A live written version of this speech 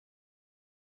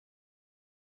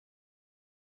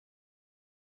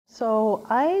So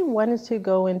I wanted to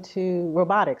go into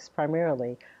robotics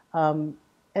primarily um,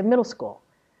 at middle school.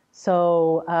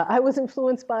 So I was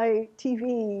influenced by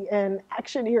TV and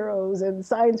action heroes and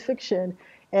science fiction.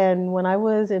 And when I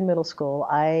was in middle school,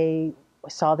 I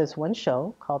saw this one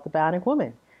show called The Bionic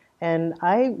Woman. And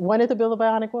I wanted to build a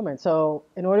bionic woman. So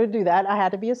in order to do that, I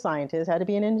had to be a scientist, had to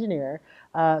be an engineer.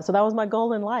 So that was my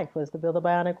goal in life, was to build a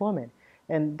bionic woman.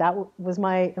 And that was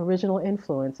my original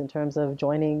influence in terms of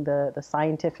joining the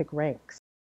scientific ranks.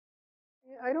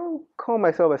 I don't call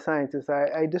myself a scientist.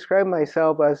 I describe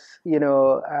myself as,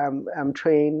 I'm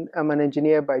trained, I'm an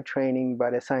engineer by training,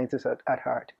 but a scientist at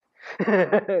heart.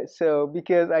 So,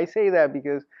 because I say that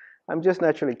because I'm just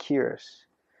naturally curious.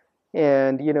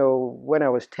 And, when I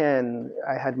was 10,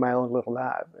 I had my own little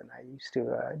lab and I used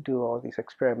to do all these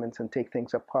experiments and take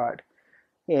things apart.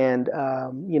 And,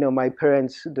 my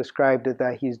parents described it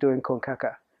that he's doing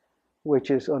konkaka,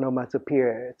 which is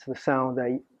onomatopoeia. It's the sound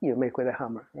that you make with a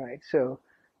hammer, right? So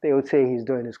they would say he's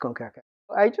doing his konkaka.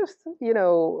 I just,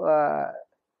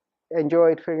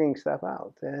 enjoyed figuring stuff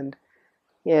out and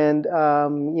kind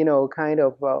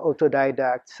of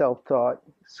autodidact, self-taught,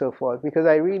 so forth. Because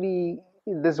I really,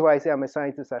 this is why I say I'm a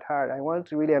scientist at heart. I wanted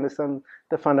to really understand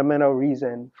the fundamental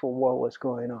reason for what was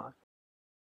going on.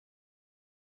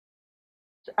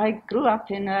 I grew up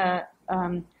in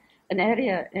an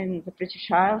area in the British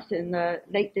Isles in the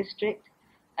Lake District.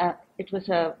 It was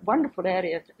a wonderful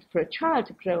area for a child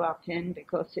to grow up in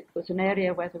because it was an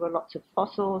area where there were lots of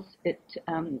fossils. It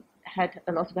had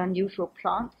a lot of unusual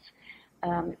plants.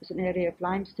 It was an area of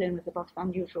limestone with a lot of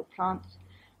unusual plants.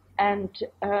 And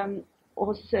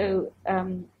also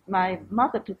my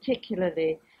mother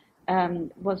particularly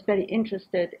was very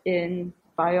interested in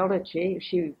biology.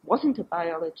 She wasn't a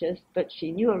biologist, but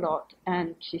she knew a lot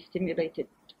and she stimulated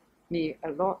me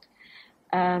a lot.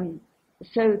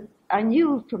 So I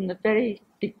knew from the very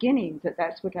beginning that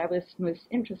that's what I was most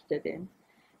interested in.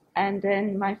 And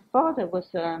then my father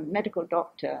was a medical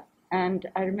doctor, and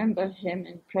I remember him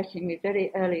impressing me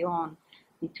very early on.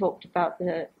 He talked about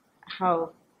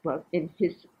how, well,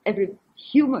 every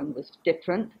human was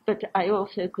different, but I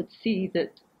also could see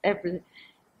that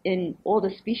in all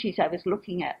the species I was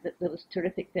looking at, that there was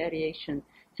terrific variation.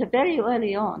 So very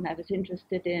early on, I was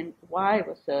interested in why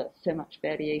was there so much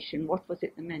variation, what was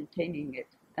it maintaining it?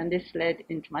 And this led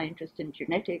into my interest in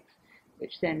genetics,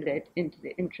 which then led into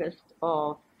the interest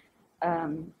of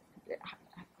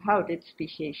how did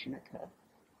speciation occur.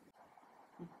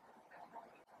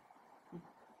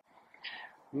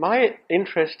 My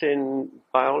interest in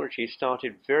biology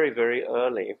started very, very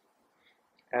early.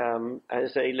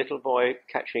 As a little boy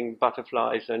catching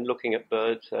butterflies and looking at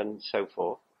birds and so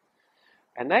forth.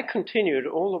 And that continued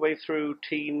all the way through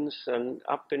teens and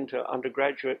up into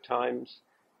undergraduate times.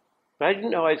 But I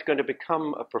didn't know I was going to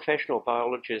become a professional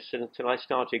biologist until I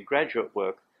started graduate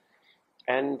work.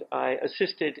 And I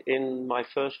assisted in my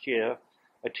first year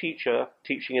a teacher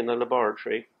teaching in the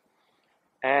laboratory.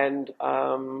 And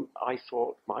I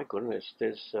thought, my goodness,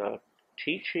 there's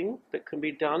teaching that can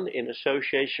be done in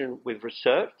association with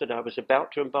research that I was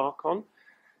about to embark on,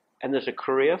 and there's a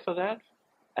career for that,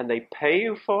 and they pay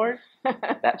you for it.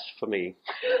 That's for me.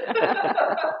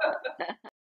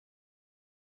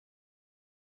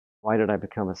 Why did I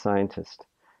become a scientist?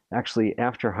 Actually,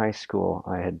 after high school,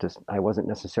 I wasn't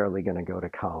necessarily going to go to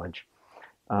college.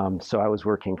 So I was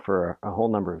working for a whole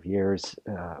number of years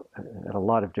at a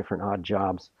lot of different odd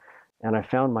jobs. And I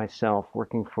found myself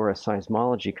working for a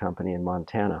seismology company in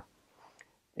Montana.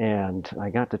 And I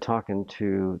got to talking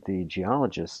to the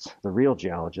geologists, the real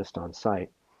geologist on site.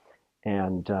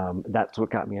 And that's what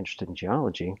got me interested in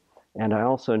geology. And I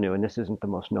also knew, and this isn't the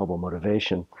most noble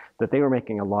motivation, that they were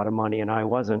making a lot of money and I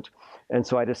wasn't. And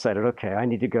so I decided, okay, I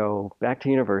need to go back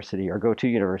to university or go to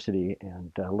university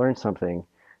and learn something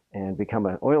and become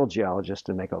an oil geologist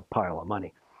and make a pile of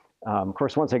money. Of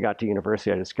course, once I got to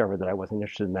university, I discovered that I wasn't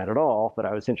interested in that at all, but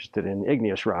I was interested in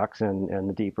igneous rocks and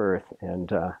the deep earth.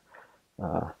 And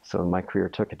so my career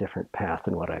took a different path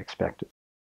than what I expected.